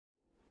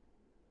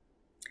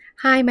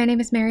Hi, my name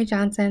is Mary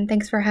Johnson.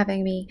 Thanks for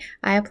having me.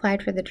 I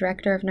applied for the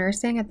Director of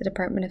Nursing at the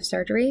Department of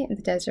Surgery in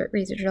the Desert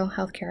Regional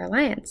Healthcare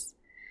Alliance.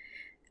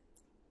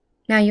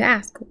 Now you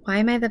ask, why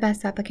am I the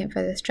best applicant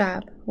for this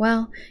job?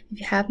 Well, if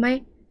you have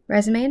my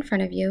resume in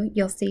front of you,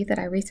 you'll see that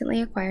I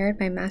recently acquired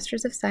my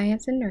Master's of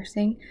Science in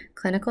Nursing,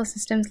 Clinical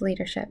Systems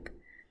Leadership.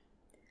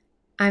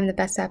 I'm the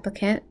best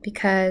applicant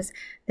because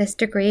this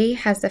degree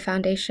has the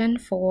foundation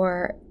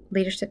for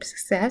leadership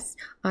success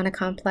on a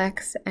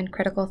complex and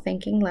critical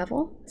thinking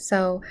level.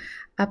 So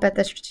up at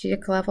the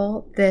strategic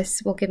level,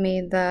 this will give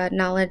me the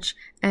knowledge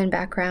and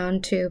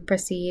background to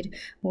proceed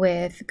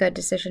with good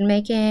decision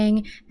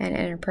making and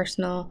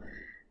interpersonal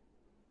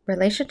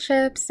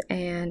relationships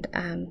and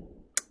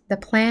the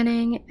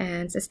planning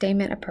and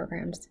sustainment of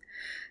programs.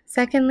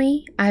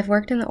 Secondly, I've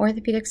worked in the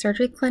orthopedic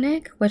surgery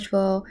clinic, which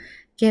will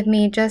give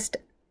me just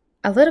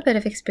a little bit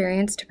of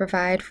experience to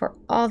provide for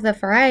all the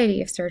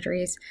variety of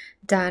surgeries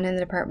done in the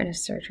Department of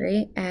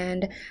Surgery,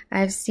 and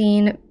I've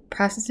seen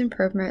process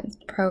improvement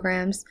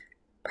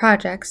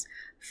projects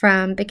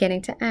from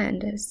beginning to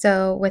end.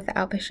 So with the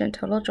outpatient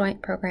total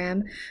joint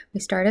program, we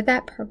started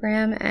that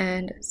program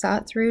and saw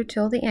it through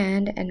till the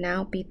end and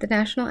now beat the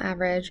national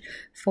average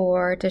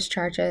for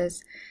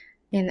discharges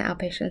in the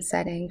outpatient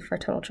setting for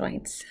total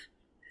joints.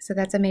 So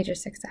that's a major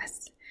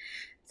success.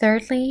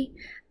 Thirdly,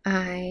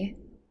 I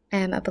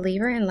am a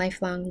believer in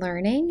lifelong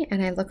learning,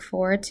 and I look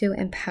forward to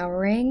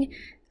empowering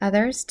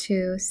others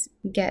to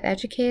get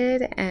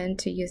educated and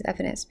to use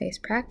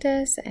evidence-based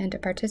practice and to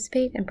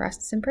participate in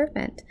process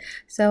improvement.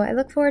 So I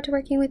look forward to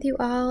working with you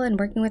all and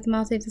working with the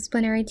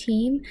multidisciplinary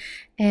team,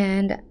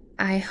 and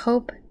I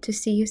hope to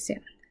see you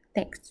soon.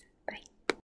 Thanks.